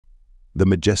The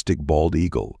majestic bald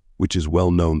eagle, which is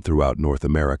well known throughout North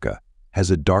America, has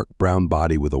a dark brown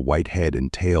body with a white head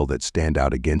and tail that stand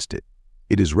out against it.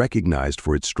 It is recognized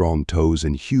for its strong toes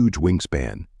and huge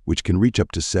wingspan, which can reach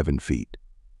up to 7 feet.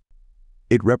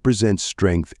 It represents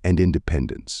strength and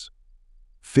independence.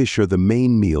 Fish are the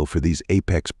main meal for these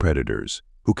apex predators,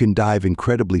 who can dive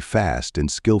incredibly fast and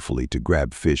skillfully to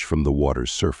grab fish from the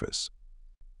water's surface.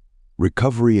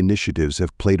 Recovery initiatives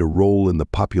have played a role in the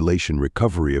population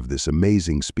recovery of this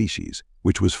amazing species,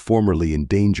 which was formerly in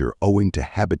danger owing to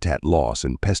habitat loss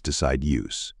and pesticide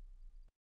use.